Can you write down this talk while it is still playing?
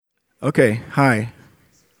Okay, hi.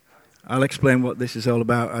 I'll explain what this is all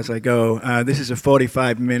about as I go. This is a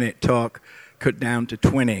 45-minute talk cut down to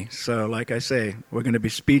 20. So, like I say, we're going to be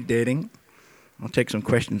speed dating. I'll take some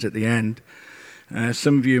questions at the end.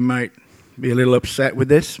 Some of you might be a little upset with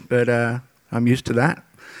this, but I'm used to that.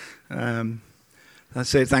 I'll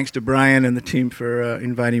say thanks to Brian and the team for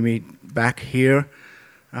inviting me back here.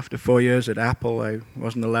 After 4 years at Apple, I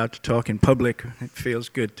wasn't allowed to talk in public. It feels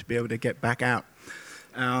good to be able to get back out.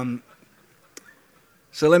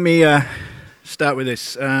 So let me start with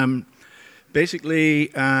this. Basically,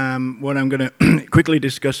 what I'm going to quickly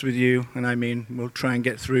discuss with you, and I mean, we'll try and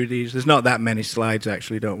get through these. There's not that many slides,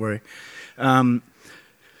 actually, don't worry. I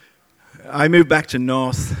moved back to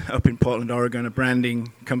North, up in Portland, Oregon, a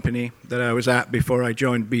branding company that I was at before I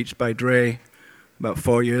joined Beats by Dre about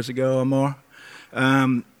 4 years ago or more.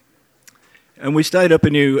 And we started up a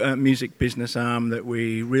new music business arm that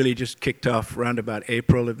we really just kicked off around about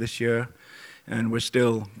April of this year. And we're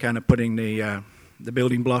still kind of putting the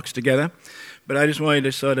building blocks together. But I just wanted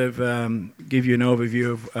to sort of give you an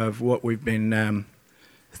overview of what we've been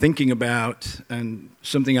thinking about, and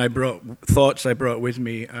something thoughts I brought with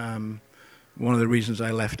me, one of the reasons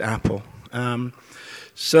I left Apple.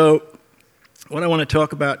 So what I want to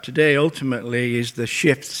talk about today ultimately is the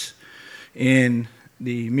shifts in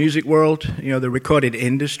the music world, the recorded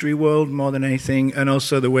industry world more than anything, and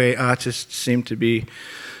also the way artists seem to be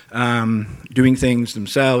doing things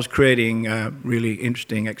themselves, creating really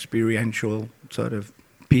interesting experiential sort of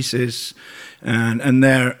pieces, and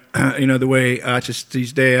they're, the way artists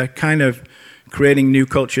these days are kind of creating new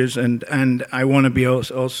cultures, and I want to be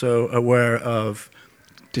also aware of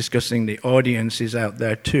discussing the audiences out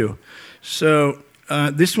there too. So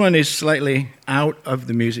this one is slightly out of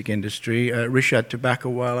the music industry. Rishad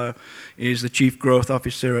Tobacawala is the Chief Growth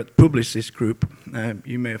Officer at Publicis Group.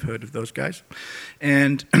 You may have heard of those guys.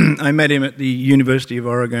 And I met him at the University of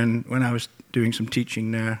Oregon when I was doing some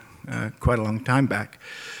teaching there quite a long time back.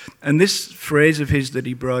 And this phrase of his that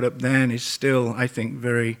he brought up then is still, I think,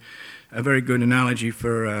 a very good analogy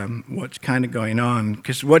for what's kind of going on.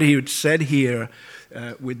 Because what he had said here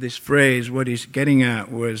with this phrase, what he's getting at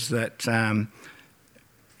was that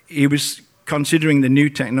he was considering the new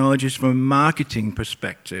technologies from a marketing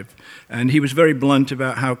perspective, and he was very blunt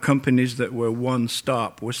about how companies that were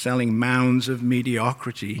one-stop were selling mounds of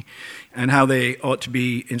mediocrity, and how they ought to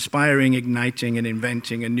be inspiring, igniting, and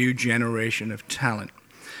inventing a new generation of talent.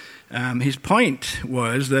 His point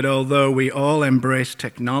was that although we all embrace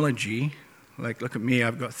technology, like look at me,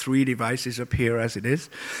 I've got 3 devices up here as it is,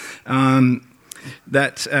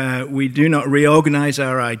 that we do not reorganize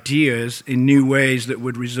our ideas in new ways that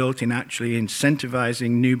would result in actually incentivizing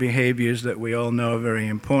new behaviors that we all know are very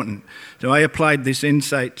important. So I applied this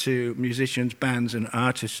insight to musicians, bands, and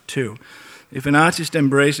artists too. If an artist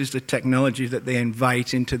embraces the technology that they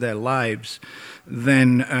invite into their lives,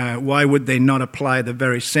 then why would they not apply the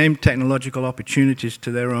very same technological opportunities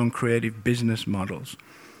to their own creative business models?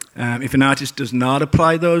 If an artist does not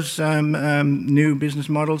apply those new business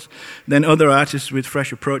models, then other artists with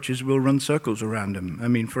fresh approaches will run circles around them. I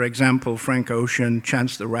mean, for example, Frank Ocean,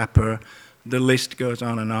 Chance the Rapper, the list goes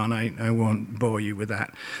on and on. I won't bore you with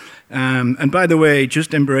that. And by the way,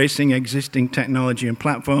 just embracing existing technology and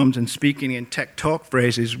platforms and speaking in tech talk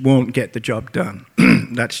phrases won't get the job done.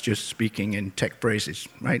 That's just speaking in tech phrases,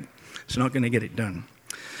 right? It's not going to get it done.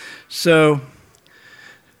 So,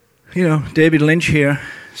 David Lynch here,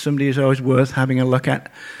 somebody is always worth having a look at.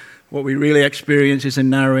 What we really experience is a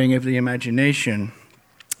narrowing of the imagination.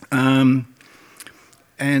 And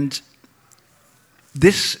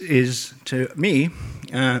this is, to me,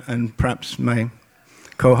 and perhaps my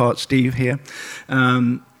cohort Steve here,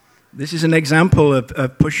 this is an example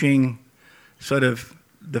of pushing sort of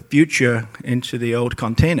the future into the old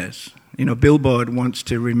containers. Billboard wants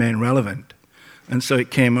to remain relevant. And so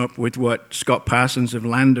it came up with what Scott Parsons of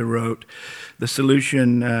Lambda wrote. The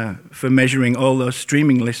solution for measuring all those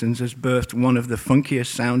streaming listens has birthed one of the funkiest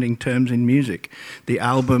sounding terms in music, the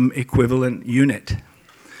album equivalent unit.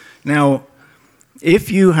 Now,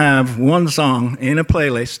 if you have one song in a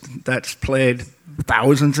playlist that's played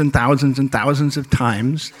thousands and thousands and thousands of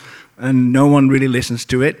times, and no one really listens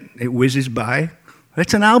to it, it whizzes by,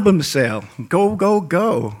 it's an album sale. Go, go,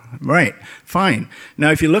 go. Right, fine.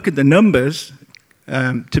 Now, if you look at the numbers,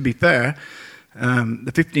 to be fair,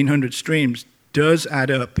 the 1,500 streams does add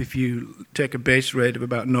up if you take a base rate of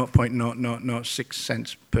about 0.0006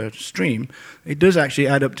 cents per stream. It does actually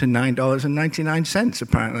add up to $9.99,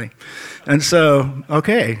 apparently. And so,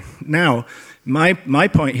 okay, now, my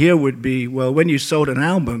point here would be, well, when you sold an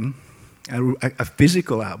album, a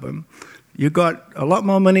physical album, you got a lot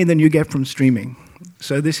more money than you get from streaming.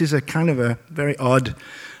 So this is a kind of a very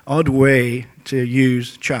odd way to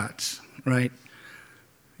use charts, right?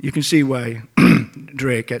 You can see why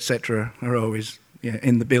Drake, etc., are always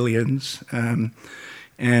in the billions,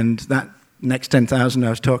 and that next 10,000 I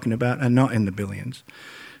was talking about are not in the billions.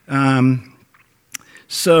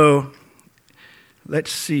 So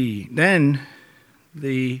let's see. Then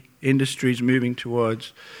the industry is moving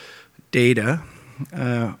towards data.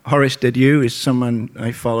 Horace Dediu is someone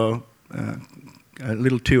I follow a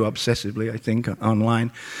little too obsessively, I think,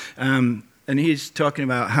 online. And he's talking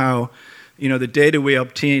about how the data we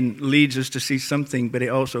obtain leads us to see something, but it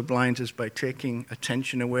also blinds us by taking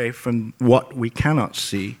attention away from what we cannot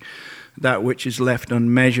see. That which is left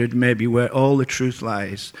unmeasured may be where all the truth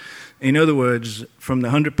lies. In other words, from the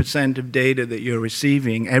 100% of data that you're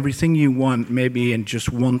receiving, everything you want may be in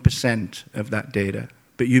just 1% of that data,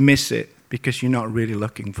 but you miss it because you're not really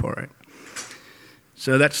looking for it.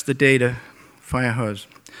 So that's the data fire hose.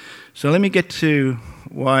 So let me get to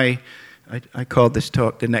why I called this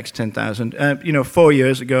talk The Next 10,000. 4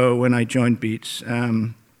 years ago when I joined Beats,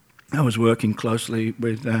 I was working closely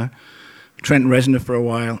with Trent Reznor for a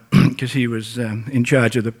while because he was in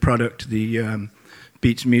charge of the product, the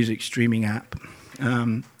Beats Music streaming app.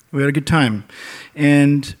 We had a good time.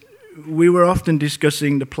 And we were often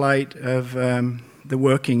discussing the plight of the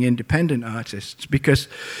working independent artists because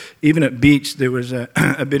even at Beats there was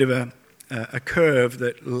a bit of a curve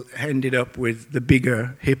that ended up with the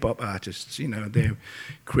bigger hip-hop artists. They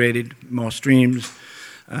created more streams.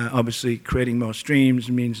 Obviously, creating more streams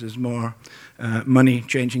means there's more money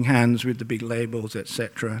changing hands with the big labels,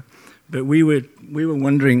 etc. But we were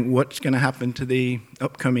wondering what's going to happen to the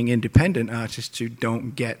upcoming independent artists who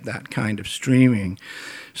don't get that kind of streaming.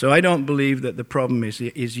 So I don't believe that the problem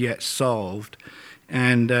is yet solved,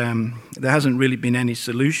 and there hasn't really been any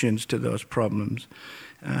solutions to those problems.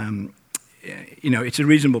 It's a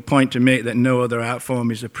reasonable point to make that no other art form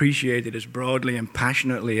is appreciated as broadly and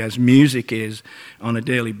passionately as music is on a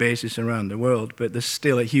daily basis around the world, but there's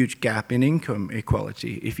still a huge gap in income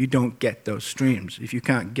equality if you don't get those streams, if you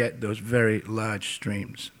can't get those very large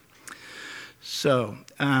streams. So,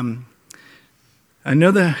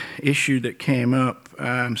 another issue that came up,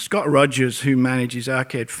 Scott Rogers, who manages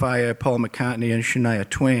Arcade Fire, Paul McCartney, and Shania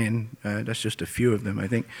Twain, that's just a few of them, I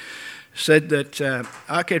think, said that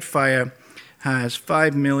Arcade Fire has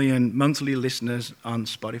 5 million monthly listeners on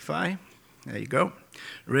Spotify. There you go.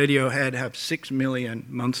 Radiohead have 6 million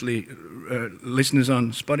monthly listeners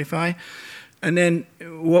on Spotify. And then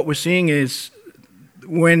what we're seeing is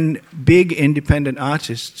when big independent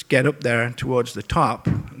artists get up there towards the top,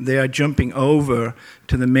 they are jumping over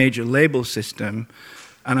to the major label system,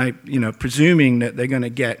 and presuming that they're going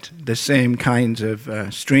to get the same kinds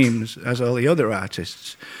of streams as all the other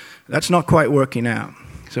artists. That's not quite working out.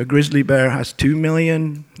 So Grizzly Bear has 2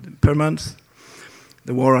 million per month.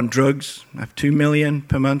 The War on Drugs have 2 million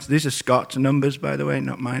per month. These are Scott's numbers, by the way,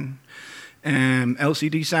 not mine.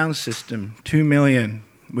 LCD Sound System, 2 million,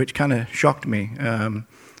 which kind of shocked me.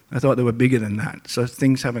 I thought they were bigger than that. So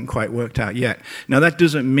things haven't quite worked out yet. Now, that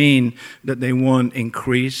doesn't mean that they won't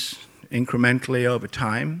increase incrementally over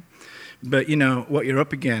time. But, what you're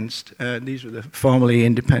up against, these were the formerly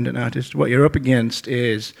independent artists, what you're up against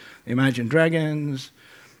is Imagine Dragons,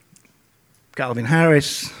 Calvin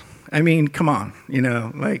Harris. I mean, come on,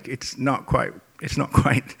 it's not quite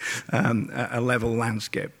a level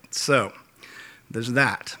landscape. So there's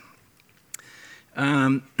that.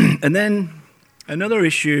 And then another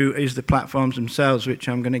issue is the platforms themselves, which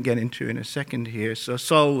I'm going to get into in a second here. So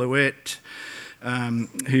Sol LeWitt,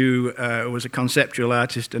 who was a conceptual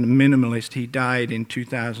artist and a minimalist, he died in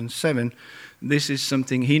 2007. This is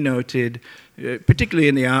something he noted, particularly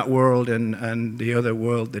in the art world and the other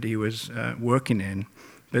world that he was working in.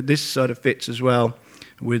 But this sort of fits as well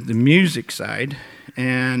with the music side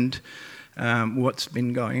and what's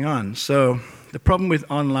been going on. So the problem with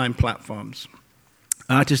online platforms,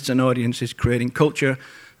 artists and audiences creating culture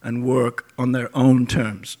and work on their own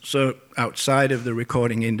terms. So outside of the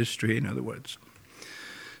recording industry, in other words.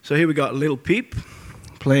 So here we got Lil Peep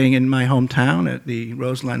playing in my hometown at the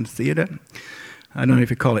Roseland Theatre. I don't know if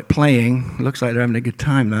you call it playing. It looks like they're having a good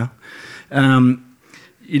time, though.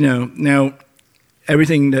 Now,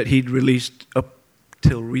 everything that he'd released up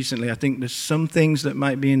till recently, I think there's some things that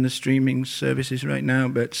might be in the streaming services right now,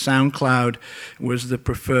 but SoundCloud was the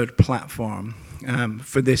preferred platform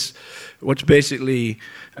for this. What's basically,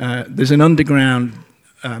 there's an underground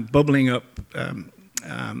bubbling up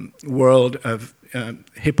world of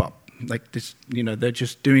hip-hop. Like this, they're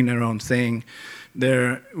just doing their own thing.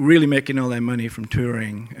 They're really making all their money from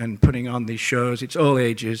touring and putting on these shows. It's all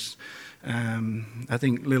ages. I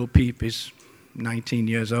think Lil Peep is 19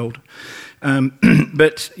 years old.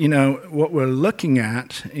 But, what we're looking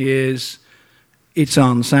at is it's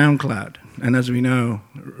on SoundCloud. And as we know,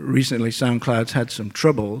 recently SoundCloud's had some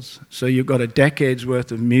troubles. So you've got a decade's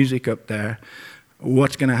worth of music up there.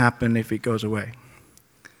 What's going to happen if it goes away?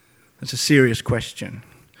 That's a serious question.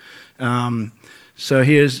 So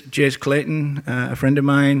here's Jace Clayton, a friend of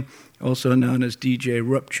mine, also known as DJ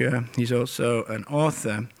Rupture. He's also an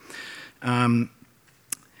author.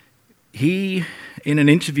 He, in an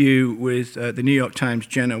interview with the New York Times'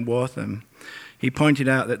 Jenna Wortham, he pointed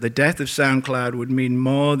out that the death of SoundCloud would mean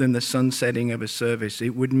more than the sunsetting of a service.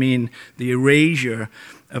 It would mean the erasure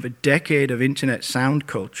of a decade of internet sound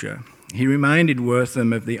culture. He reminded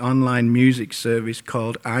Wortham of the online music service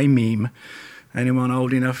called iMeme. Anyone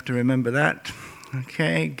old enough to remember that?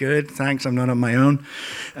 Okay, good, thanks, I'm not on my own.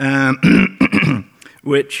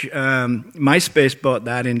 Which MySpace bought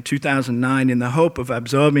that in 2009 in the hope of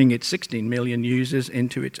absorbing its 16 million users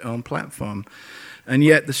into its own platform. And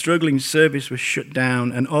yet the struggling service was shut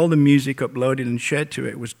down and all the music uploaded and shared to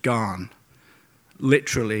it was gone.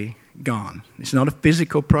 Literally gone. It's not a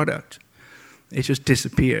physical product. It just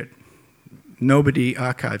disappeared. Nobody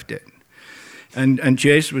archived it. And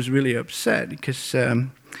Jace was really upset because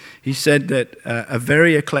he said that a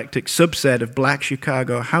very eclectic subset of black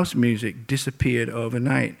Chicago house music disappeared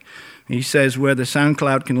overnight. He says whether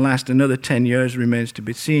SoundCloud can last another 10 years remains to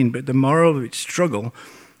be seen, but the moral of its struggle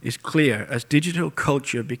is clear. As digital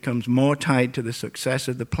culture becomes more tied to the success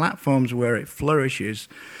of the platforms where it flourishes,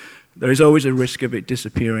 there is always a risk of it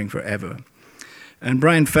disappearing forever. And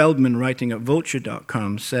Brian Feldman, writing at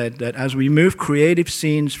Vulture.com, said that as we move creative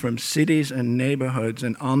scenes from cities and neighborhoods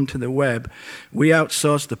and onto the web, we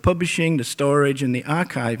outsource the publishing, the storage, and the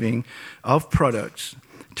archiving of products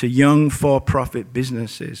to young for-profit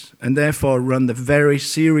businesses, and therefore run the very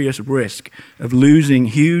serious risk of losing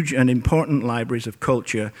huge and important libraries of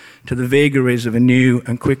culture to the vagaries of a new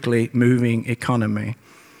and quickly moving economy.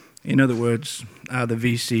 In other words, are the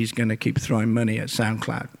VCs going to keep throwing money at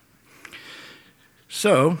SoundCloud?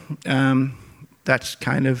 So that's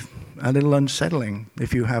kind of a little unsettling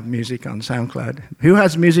if you have music on SoundCloud. Who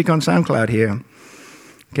has music on SoundCloud here?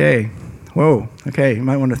 Okay, whoa, okay, you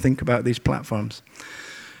might want to think about these platforms.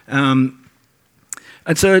 And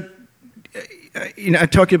so, I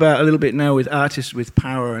talk about a little bit now with artists with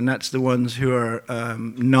power, and that's the ones who are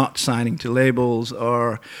not signing to labels,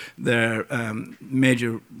 or their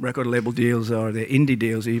major record label deals or their indie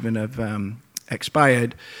deals even have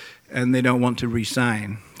expired, and they don't want to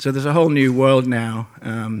re-sign. So there's a whole new world now.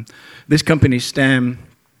 This company, STEM,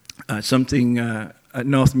 something at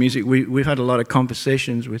North Music, we've had a lot of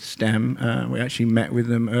conversations with STEM. We actually met with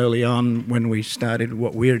them early on when we started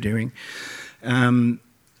what we're doing. And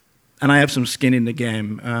I have some skin in the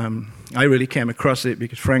game. I really came across it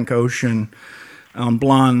because Frank Ocean on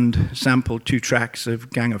Blonde sampled 2 tracks of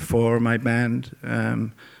Gang of Four, my band,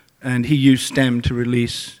 and he used STEM to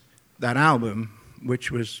release that album,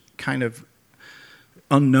 which was kind of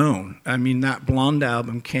unknown. I mean, that Blonde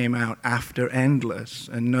album came out after Endless,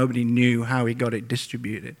 and nobody knew how he got it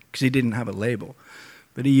distributed because he didn't have a label,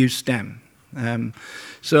 but he used STEM.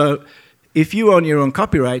 So if you own your own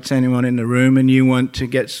copyrights, anyone in the room, and you want to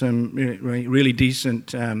get some really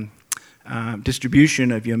decent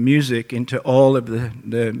distribution of your music into all of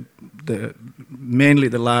the mainly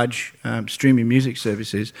the large streaming music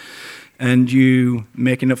services, and you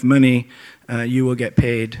make enough money, you will get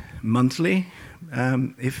paid monthly.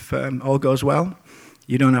 If all goes well,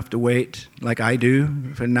 you don't have to wait, like I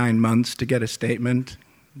do, for 9 months to get a statement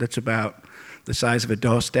that's about the size of a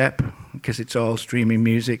doorstep, because it's all streaming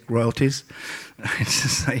music royalties. It's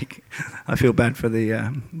just like, I feel bad for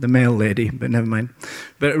the mail lady, but never mind.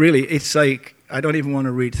 But really, it's like, I don't even want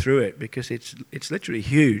to read through it, because it's literally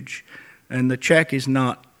huge, and the check is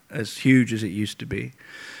not as huge as it used to be.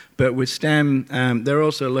 But with STEM, they're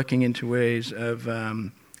also looking into ways of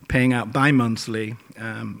paying out bi-monthly,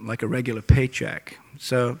 like a regular paycheck.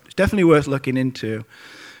 So it's definitely worth looking into.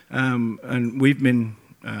 And we've been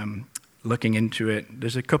looking into it.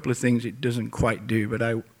 There's a couple of things it doesn't quite do, but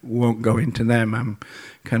I won't go into them. I'm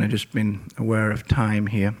kind of just been aware of time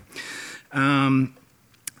here. And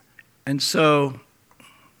so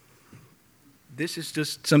this is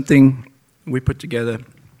just something we put together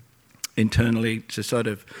internally to sort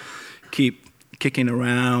of keep kicking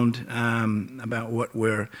around about what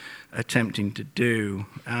we're attempting to do.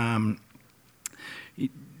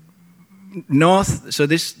 North, so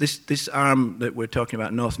this arm that we're talking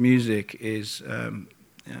about, North Music, is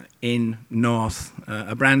in North,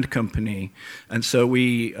 a brand company, and so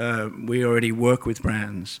we already work with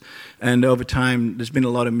brands. And over time, there's been a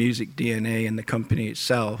lot of music DNA in the company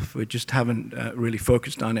itself. We just haven't really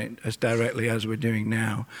focused on it as directly as we're doing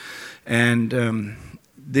now. And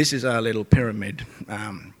this is our little pyramid.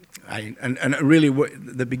 Really,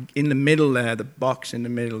 in the middle there, the box in the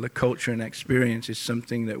middle, the culture and experience is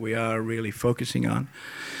something that we are really focusing on.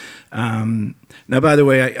 Now, by the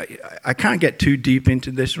way, I can't get too deep into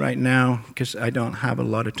this right now because I don't have a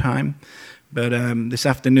lot of time. But this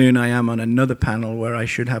afternoon I am on another panel where I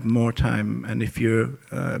should have more time. And if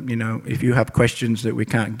if you have questions that we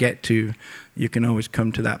can't get to, you can always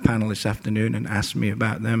come to that panel this afternoon and ask me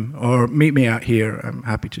about them, or meet me out here. I'm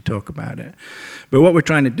happy to talk about it. But what we're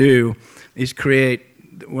trying to do is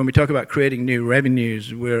when we talk about creating new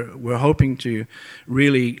revenues, we're hoping to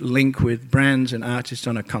really link with brands and artists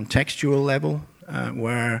on a contextual level,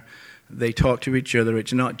 where they talk to each other.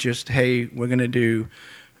 It's not just, hey, we're going to do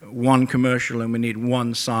one commercial and we need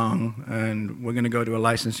one song, and we're going to go to a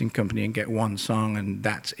licensing company and get one song and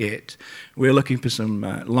that's it. We're looking for some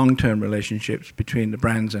long-term relationships between the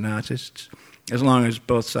brands and artists, as long as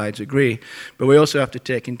both sides agree. But we also have to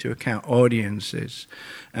take into account audiences,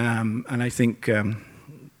 and I think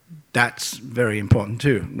that's very important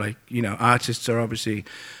too. Like, artists are obviously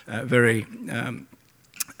very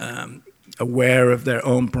aware of their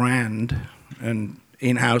own brand, and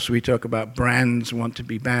in-house we talk about brands want to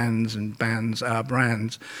be bands and bands are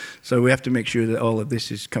brands. So we have to make sure that all of this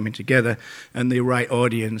is coming together and the right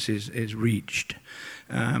audience is reached.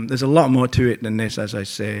 There's a lot more to it than this, as I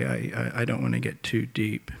say. I don't want to get too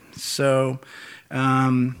deep. So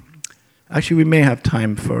actually we may have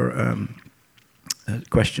time for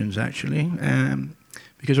questions, actually,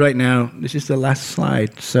 because right now this is the last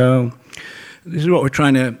slide. So this is what we're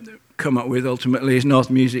trying to come up with ultimately, is North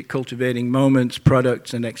Music cultivating moments,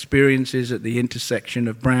 products and experiences at the intersection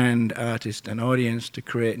of brand, artist and audience to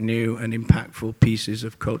create new and impactful pieces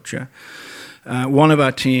of culture. One of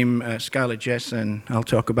our team, Skylar Jessen, I'll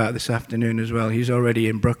talk about this afternoon as well. He's already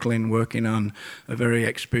in Brooklyn working on a very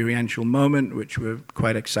experiential moment, which we're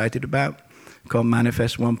quite excited about, called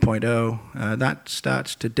Manifest 1.0. That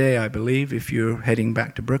starts today, I believe, if you're heading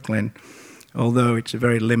back to Brooklyn, although it's a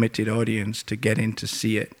very limited audience to get in to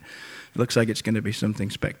see it. It looks like it's going to be something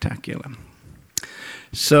spectacular.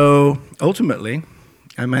 So ultimately,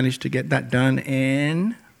 I managed to get that done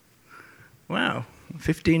in,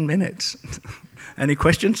 15 minutes. Any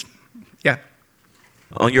questions? Yeah.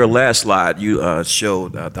 On your last slide, you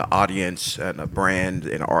showed the audience and a brand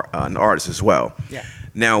and an artist as well. Yeah.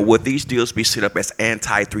 Now, would these deals be set up as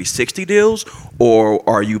anti-360 deals, or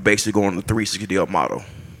are you basically going the 360 deal model?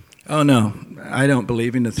 Oh, no. I don't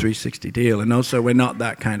believe in the 360 deal, and also we're not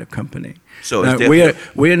that kind of company. So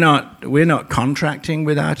we're not contracting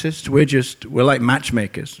with artists. We're like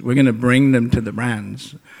matchmakers. We're going to bring them to the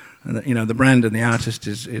brands. The brand and the artist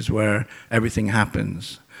is where everything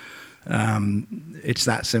happens. It's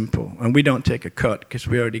that simple, and we don't take a cut because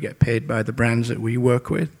we already get paid by the brands that we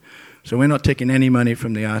work with. So we're not taking any money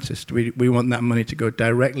from the artist. We want that money to go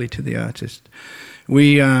directly to the artist.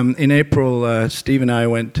 We in April, Steve and I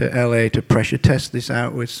went to LA to pressure test this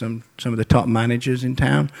out with some of the top managers in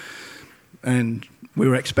town, and we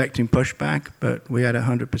were expecting pushback, but we had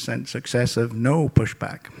 100% success of no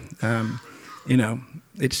pushback.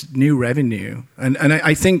 It's new revenue, and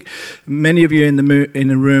I think many of you in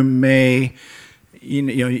the room may.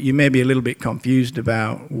 You may be a little bit confused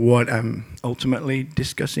about what I'm ultimately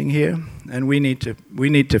discussing here, and we need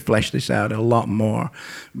to flesh this out a lot more.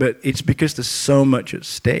 But it's because there's so much at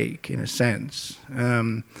stake, in a sense.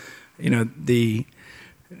 The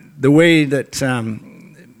way that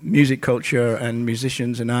music culture and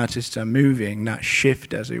musicians and artists are moving, that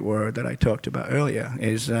shift, as it were, that I talked about earlier,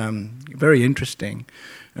 is very interesting,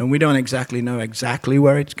 and we don't exactly know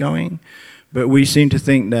where it's going. But we seem to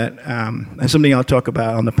think that, and something I'll talk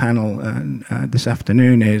about on the panel this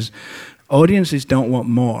afternoon, is audiences don't want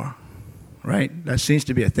more, right? That seems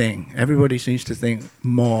to be a thing. Everybody seems to think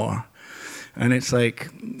more. And it's like,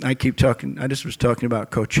 I just was talking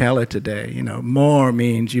about Coachella today. More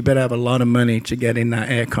means you better have a lot of money to get in that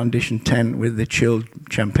air-conditioned tent with the chilled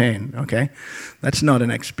champagne, okay? That's not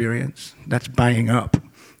an experience. That's buying up.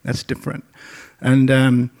 That's different.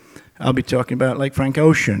 And I'll be talking about like Frank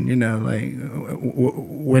Ocean,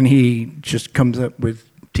 when he just comes up with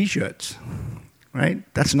T-shirts, right?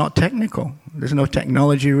 That's not technical. There's no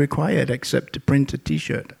technology required except to print a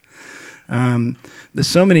T-shirt. There's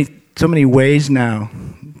so many ways now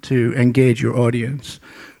to engage your audience,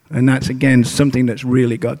 and that's again something that's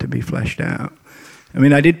really got to be fleshed out. I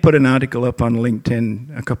mean, I did put an article up on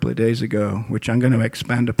LinkedIn a couple of days ago, which I'm going to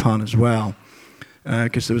expand upon as well,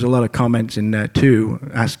 because there was a lot of comments in there too,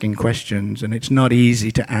 asking questions, and it's not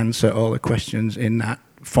easy to answer all the questions in that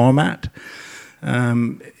format.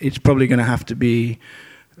 It's probably going to have to be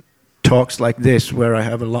talks like this where I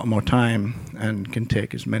have a lot more time and can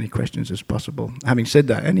take as many questions as possible. Having said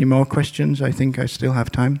that, any more questions? I think I still have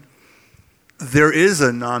time. There is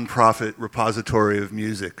a nonprofit repository of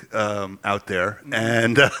music out there,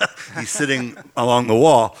 and he's sitting along the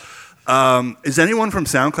wall. Is anyone from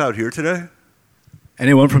SoundCloud here today?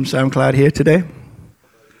 Anyone from SoundCloud here today?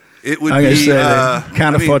 It would I'm be say they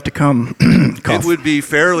can't afford to come. It would be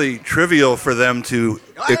fairly trivial for them to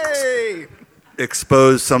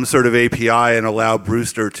expose some sort of API and allow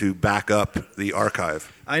Brewster to back up the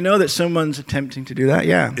archive. I know that someone's attempting to do that.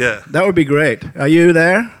 Yeah. Yeah. That would be great. Are you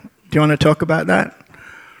there? Do you want to talk about that?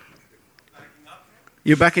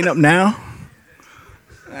 You're backing up now?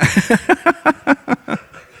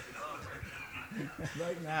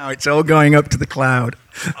 Right now, it's all going up to the cloud.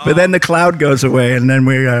 But then the cloud goes away, and then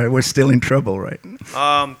we're still in trouble, right?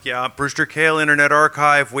 Yeah, Brewster Kahle Internet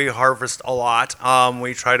Archive, we harvest a lot.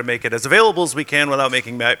 We try to make it as available as we can without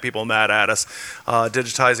making people mad at us.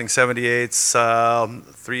 Digitizing 78s,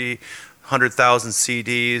 300,000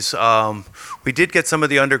 CDs. We did get some of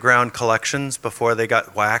the underground collections before they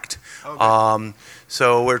got whacked. Okay.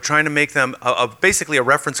 So we're trying to make them basically a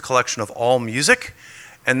reference collection of all music,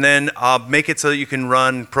 and then make it so that you can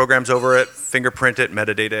run programs over it, fingerprint it,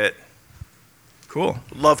 metadata it. Cool.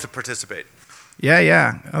 Love to participate.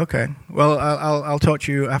 Yeah. Okay. Well, I'll talk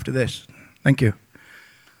to you after this. Thank you.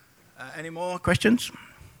 Any more questions?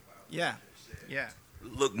 Yeah.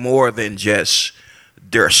 Look more than just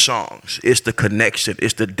their songs. It's the connection.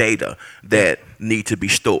 It's the data that need to be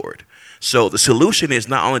stored. So the solution is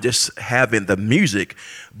not only just having the music,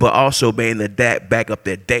 but also being the back up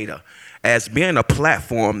their data. As being a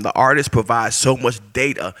platform, the artist provides so much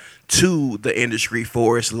data to the industry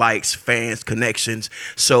for its likes, fans, connections.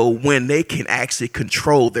 So when they can actually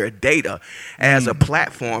control their data as a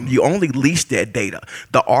platform, you only lease that data.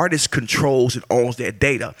 The artist controls and owns that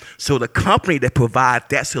data. So the company that provides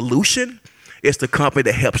that solution is the company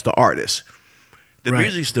that helps the artist. The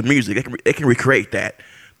music is the music. They can recreate that.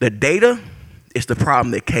 The data is the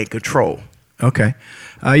problem they can't control. Okay.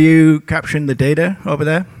 Are you capturing the data over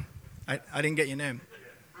there? I didn't get your name.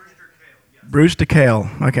 Brewster Kahle.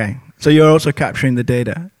 Okay. So you're also capturing the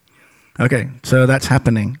data. Okay. So that's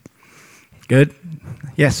happening. Good.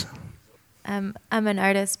 Yes. I'm an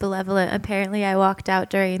artist, Benevolent. Apparently, I walked out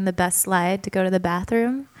during the best slide to go to the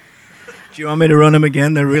bathroom. Do you want me to run them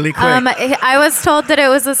again? They're really quick. I was told that it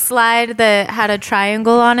was a slide that had a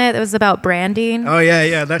triangle on it. It was about branding. Oh,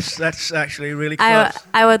 yeah. That's actually really close.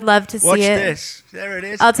 I would love to see it. Watch this. There it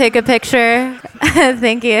is. I'll take a picture.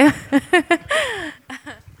 Thank you.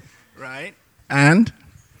 Right. And?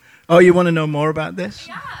 Oh, you want to know more about this?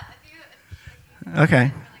 Yeah.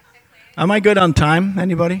 Okay. Am I good on time?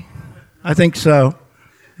 Anybody? I think so.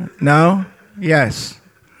 No? Yes.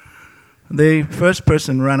 The first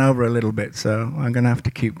person ran over a little bit, so I'm going to have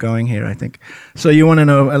to keep going here, I think. So you want to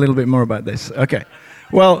know a little bit more about this? Okay.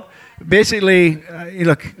 Well, basically,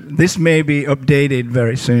 look, this may be updated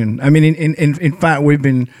very soon. I mean, in fact, we've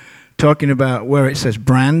been talking about where it says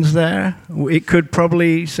brands there. It could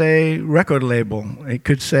probably say record label. It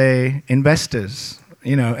could say investors.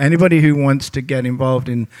 You know, anybody who wants to get involved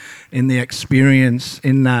in the experience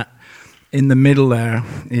in the middle there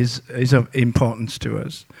is of importance to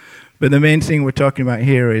us. But the main thing we're talking about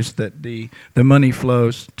here is that the money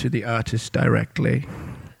flows to the artist directly.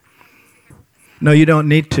 No, you don't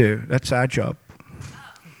need to. That's our job.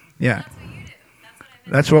 Yeah.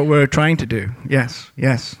 That's what we're trying to do. Yes.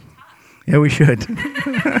 Yeah, we should.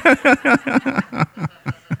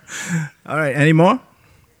 All right, any more?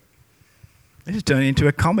 This is turning into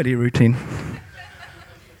a comedy routine.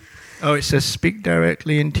 Oh, it says speak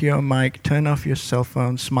directly into your mic, turn off your cell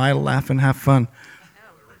phone, smile, laugh, and have fun.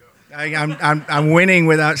 I'm winning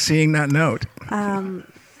without seeing that note. Can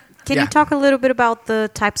you talk a little bit about the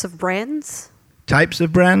types of brands? Types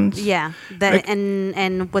of brands? Yeah,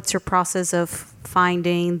 and what's your process of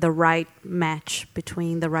finding the right match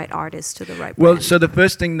between the right artist to the right brand? Well, so the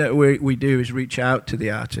first thing that we do is reach out to the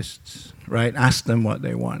artists, right? Ask them what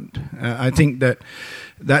they want. I think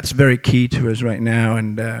that's very key to us right now,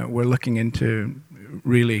 and we're looking into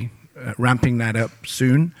really ramping that up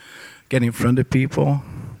soon, get in front of people.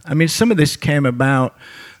 I mean, some of this came about.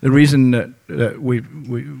 The reason that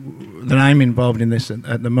I'm involved in this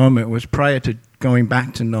at the moment was prior to going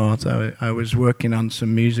back to North. I was working on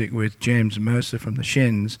some music with James Mercer from the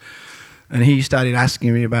Shins, And he started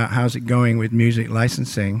asking me about how's it going with music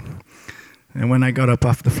licensing. And when I got up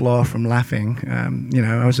off the floor from laughing,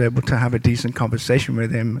 I was able to have a decent conversation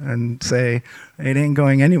with him and say, it ain't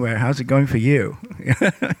going anywhere. How's it going for you?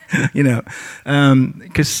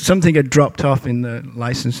 Because something had dropped off in the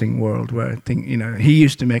licensing world where I think, he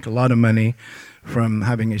used to make a lot of money from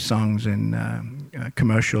having his songs in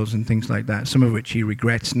commercials and things like that, some of which he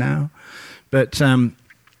regrets now. But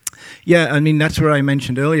that's what I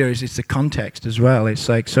mentioned earlier, is it's the context as well. It's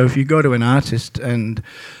like, so if you go to an artist and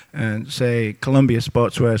say Columbia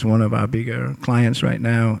Sportswear is one of our bigger clients right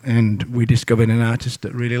now, and we discovered an artist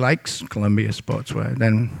that really likes Columbia Sportswear,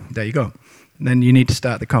 then there you go. Then you need to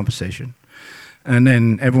start the conversation. And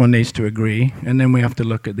then everyone needs to agree, and then we have to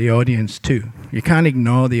look at the audience too. You can't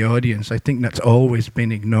ignore the audience. I think that's always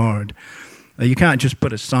been ignored. You can't just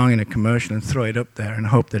put a song in a commercial and throw it up there and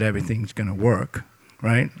hope that everything's going to work,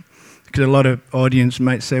 right? Because a lot of audience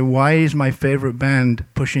might say, why is my favorite band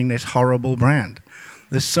pushing this horrible brand?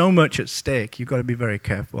 There's so much at stake. You've got to be very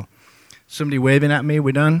careful. Somebody waving at me,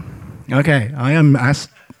 we're done? Okay, I am asked.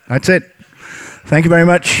 That's it. Thank you very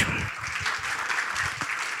much.